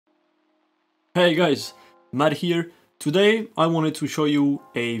Hey guys, Matt here. Today I wanted to show you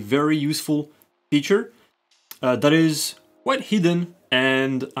a very useful feature that is quite hidden,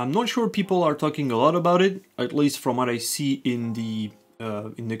 and I'm not sure people are talking a lot about it, at least from what I see in the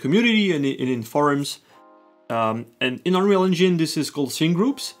community and in forums. And in Unreal Engine this is called sync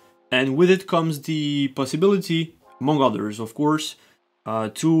groups, and with it comes the possibility, among others of course,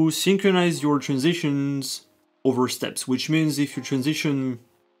 to synchronize your transitions over steps, which means if you transition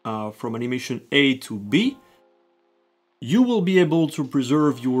from animation A to B, you will be able to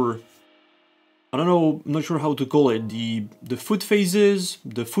preserve your, I don't know, I'm not sure how to call it, the foot phases,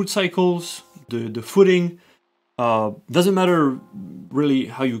 the foot cycles, the footing, doesn't matter really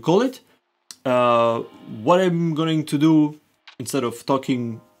how you call it. What I'm going to do, instead of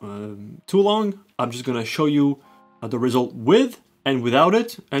talking too long, I'm just gonna show you the result with and without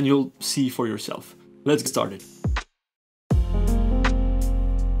it, and you'll see for yourself. Let's get started.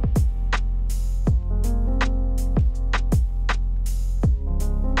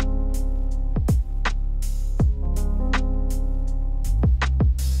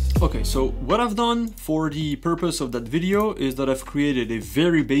 Okay, so what I've done for the purpose of that video is that I've created a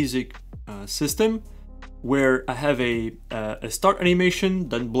very basic system where I have a start animation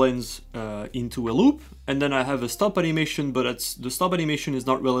that blends into a loop, and then I have a stop animation, but the stop animation is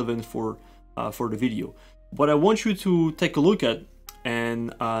not relevant for the video. What I want you to take a look at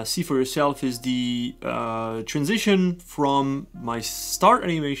and see for yourself is the transition from my start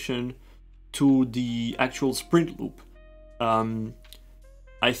animation to the actual sprint loop.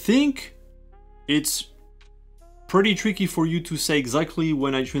 I think it's pretty tricky for you to say exactly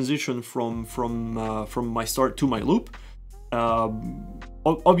when I transition from my start to my loop.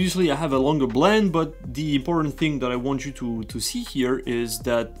 Obviously I have a longer blend, but the important thing that I want you to see here is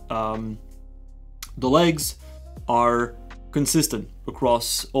that the legs are consistent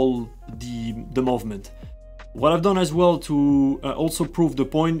across all the movement. What I've done as well to also prove the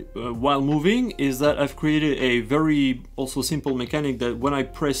point while moving is that I've created a very also simple mechanic that when I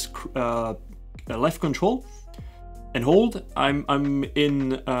press left control and hold, I'm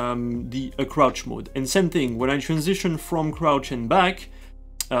in a crouch mode. And same thing, when I transition from crouch and back,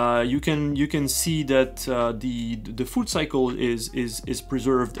 you can see that the foot cycle is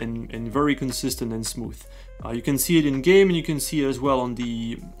preserved and very consistent and smooth. You can see it in game, and you can see it as well on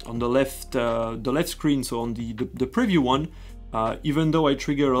the left screen. So on the preview one, even though I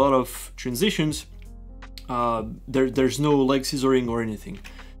trigger a lot of transitions, there's no leg scissoring or anything.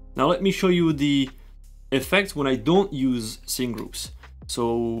 Now let me show you the effect when I don't use sync groups.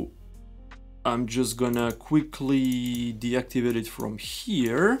 So I'm just gonna quickly deactivate it from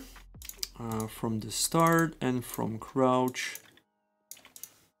here, from the start and from crouch.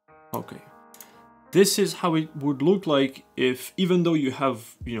 Okay. This is how it would look like if, even though you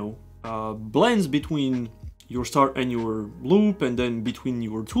have, blends between your start and your loop, and then between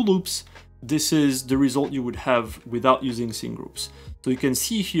your two loops, this is the result you would have without using sync groups. So you can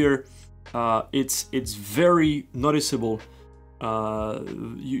see here, it's very noticeable.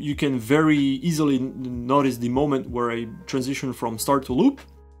 You can very easily notice the moment where I transition from start to loop,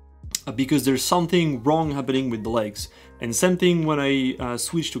 because there's something wrong happening with the legs. And same thing when I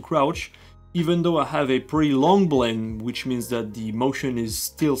switch to crouch. Even though I have a pretty long blend, which means that the motion is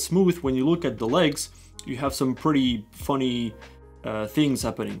still smooth, when you look at the legs, you have some pretty funny things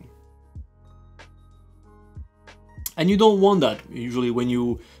happening. And you don't want that. Usually when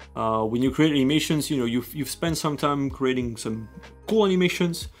you create animations, you've spent some time creating some cool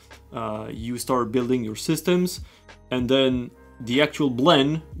animations, you start building your systems, and then the actual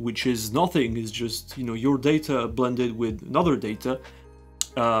blend, which is nothing, is just your data blended with another data.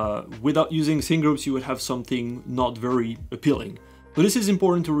 Without using sync groups, you would have something not very appealing. But this is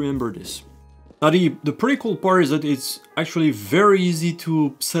important to remember this. Now the pretty cool part is that it's actually very easy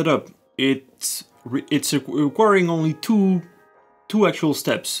to set up. It's requiring only two actual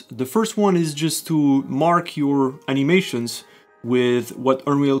steps. The first one is just to mark your animations with what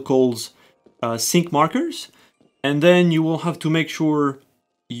Unreal calls sync markers, and then you will have to make sure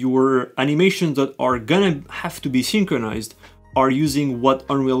your animations that are gonna have to be synchronized are using what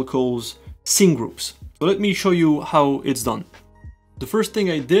Unreal calls sync groups. So let me show you how it's done. The first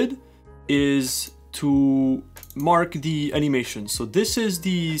thing I did is to mark the animation. So this is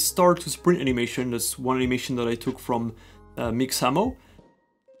the start to sprint animation. That's one animation that I took from Mixamo.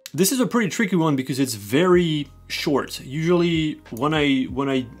 This is a pretty tricky one because it's very short. Usually when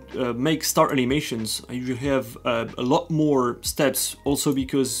I make start animations, I usually have a lot more steps, also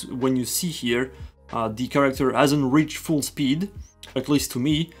because when you see here, the character hasn't reached full speed, at least to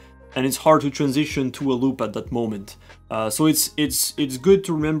me, and it's hard to transition to a loop at that moment. So it's good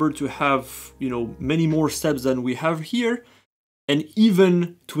to remember to have, you know, many more steps than we have here, and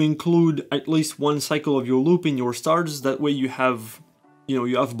even to include at least one cycle of your loop in your starts. That way you have, you know,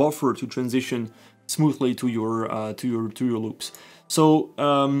 you have buffer to transition smoothly to your loops. So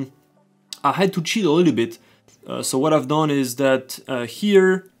I had to cheat a little bit. So what I've done is that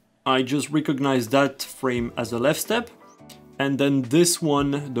here I just recognize that frame as a left step, and then this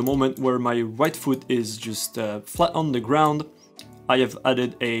one, the moment where my right foot is just flat on the ground, I have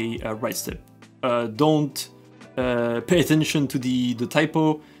added a right step. Don't pay attention to the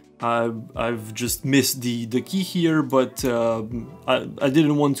typo. I've just missed the key here, but I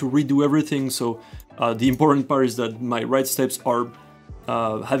didn't want to redo everything, so the important part is that my right steps are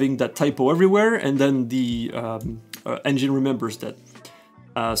having that typo everywhere, and then the engine remembers that.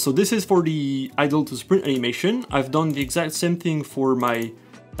 So this is for the idle to sprint animation. I've done the exact same thing for my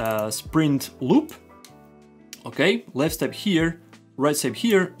sprint loop. Okay, left step here, right step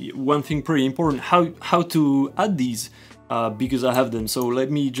here. One thing pretty important, how to add these, because I have them. So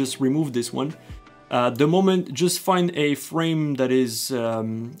let me just remove this one. The moment, just find a frame that is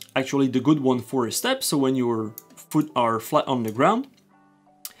actually the good one for a step, so when your foot are flat on the ground.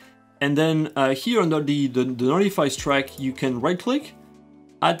 And then here under the notifies track, you can right click,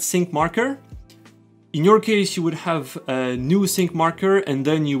 add sync marker. In your case, you would have a new sync marker, and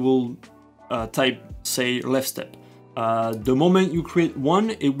then you will type, say, left step. The moment you create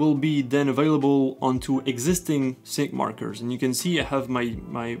one, it will be then available onto existing sync markers, and you can see I have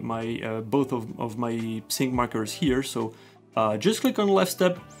my both of my sync markers here. So just click on left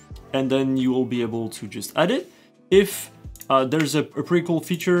step, and then you will be able to just add it. If there's a pretty cool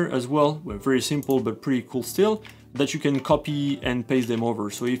feature as well, very simple but pretty cool still, that you can copy and paste them over.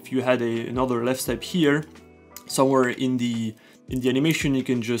 So if you had another left step here, somewhere in the animation, you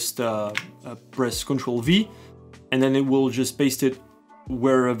can just press Ctrl V, and then it will just paste it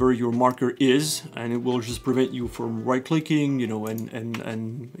wherever your marker is, and it will just prevent you from right clicking, you know,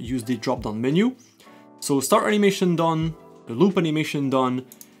 and use the drop down menu. So start animation done, the loop animation done,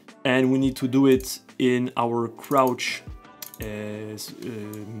 and we need to do it in our crouch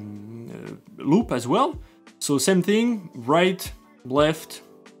loop as well. So same thing, right, left,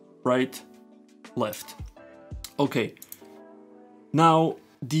 right, left. Okay. Now,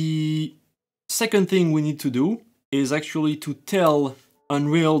 the second thing we need to do is actually to tell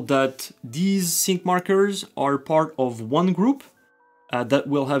Unreal that these sync markers are part of one group that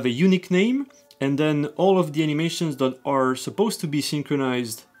will have a unique name, and then all of the animations that are supposed to be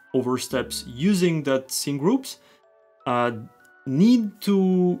synchronized over steps using that sync groups need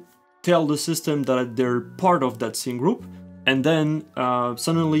to tell the system that they're part of that sync group, and then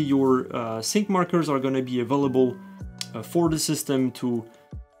suddenly your sync markers are going to be available for the system to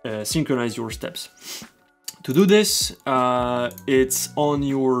synchronize your steps. To do this, it's on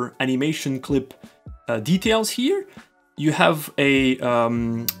your animation clip details here. You have a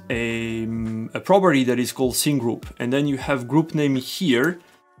property that is called sync group, and then you have group name here.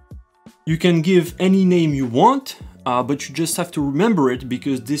 You can give any name you want, but you just have to remember it,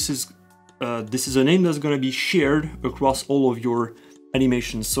 because this is a name that's going to be shared across all of your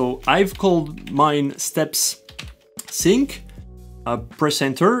animations. So I've called mine steps sync. Press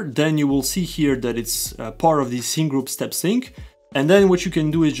enter, then you will see here that it's part of the sync group step sync. And then what you can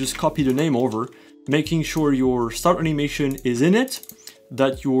do is just copy the name over, making sure your start animation is in it,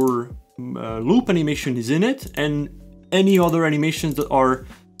 that your loop animation is in it, and any other animations that are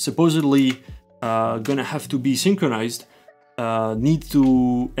supposedly gonna have to be synchronized need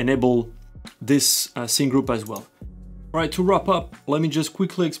to enable this sync group as well. All right, to wrap up, let me just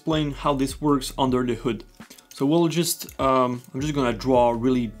quickly explain how this works under the hood. So we'll just, I'm just gonna draw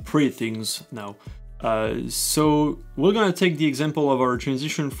really pretty things now. So we're gonna take the example of our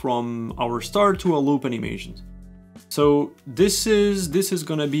transition from our start to a loop animation. So this is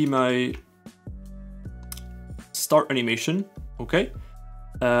gonna be my start animation, okay?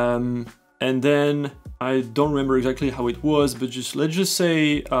 And then I don't remember exactly how it was, but let's just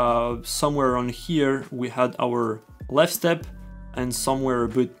say somewhere on here we had our left step, and somewhere a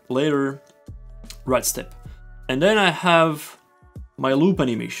bit later, right step. And then I have my loop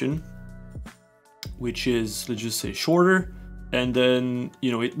animation, which is, let's just say, shorter, and then,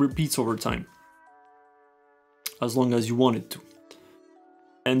 you know, it repeats over time, as long as you want it to.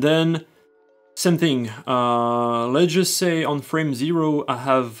 And then, same thing, let's just say on frame 0, I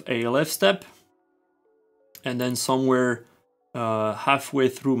have a left step, and then somewhere halfway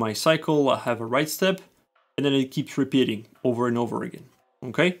through my cycle, I have a right step, and then it keeps repeating over and over again,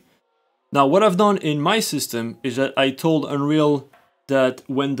 okay? Now, what I've done in my system is that I told Unreal that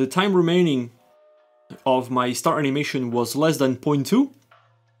when the time remaining of my start animation was less than 0.2,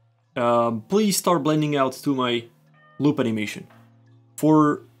 please start blending out to my loop animation.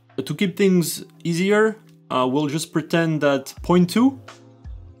 To keep things easier, we'll just pretend that 0.2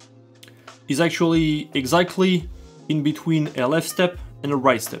 is actually exactly in between a left step and a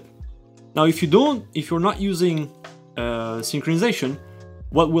right step. Now, if you're not using synchronization,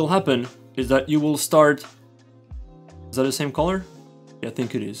 what will happen is that you will start. Is that the same color? Yeah, I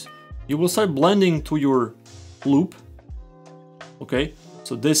think it is. You will start blending to your loop. Okay,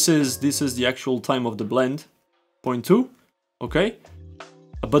 so this is the actual time of the blend, 0.2. Okay,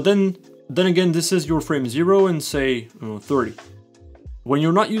 but then again, this is your frame 0 and say 30. When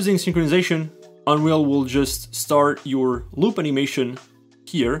you're not using synchronization, Unreal will just start your loop animation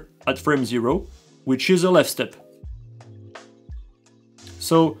here at frame 0, which is a left step.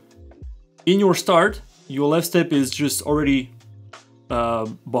 So in your start, your left step is just already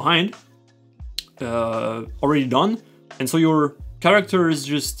behind, already done, and so your character is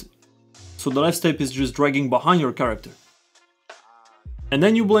just, so the left step is just dragging behind your character. And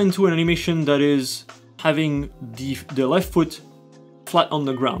then you blend to an animation that is having the left foot flat on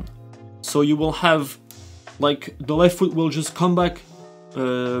the ground. So you will have, like, the left foot will just come back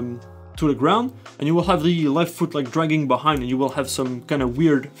to the ground, and you will have the left foot like dragging behind, and you will have some kind of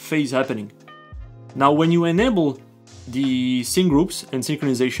weird phase happening. Now, when you enable the sync groups and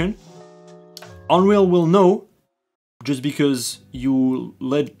synchronization, Unreal will know, just because you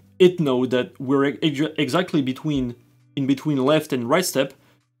let it know that we're exactly in between left and right step,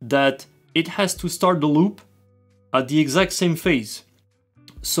 that it has to start the loop at the exact same phase.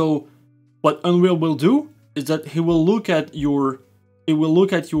 So what Unreal will do is that it will look at your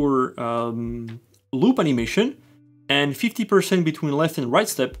loop animation, and 50% between left and right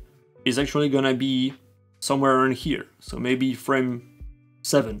step is actually gonna be somewhere around here. So maybe frame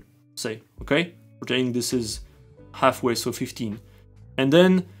 7, say, okay? Pretending this is halfway, so 15. And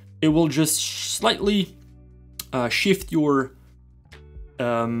then it will just slightly shift your,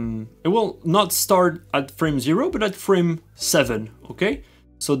 it will not start at frame 0, but at frame 7, okay?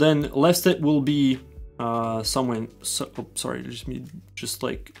 So then left step will be somewhere, sorry, just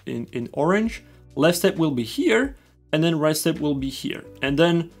like in orange. Left step will be here, and then right step will be here. And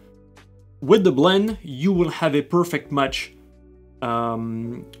then with the blend, you will have a perfect match.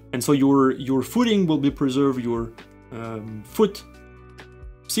 And so your footing will be preserved, your foot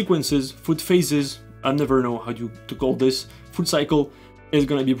sequences, foot phases, I never know how to call this, foot cycle is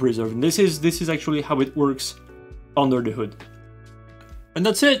gonna be preserved. And this is actually how it works under the hood. And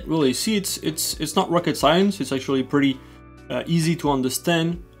that's it, really. See, it's not rocket science. It's actually pretty easy to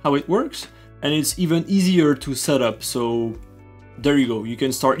understand how it works, and it's even easier to set up. So there you go. You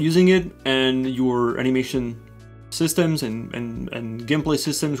can start using it, and your animation systems and gameplay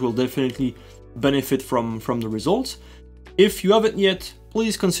systems will definitely benefit from the results. If you haven't yet,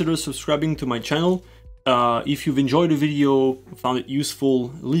 please consider subscribing to my channel. If you've enjoyed the video, found it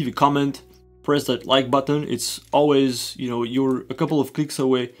useful, leave a comment. Press that like button. It's always, you're a couple of clicks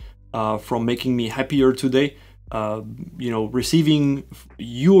away from making me happier today. Receiving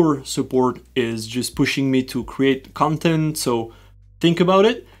your support is just pushing me to create content, so think about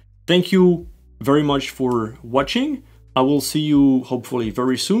it. Thank you very much for watching. I will see you hopefully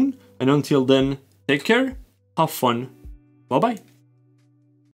very soon, and until then, take care, have fun, bye bye.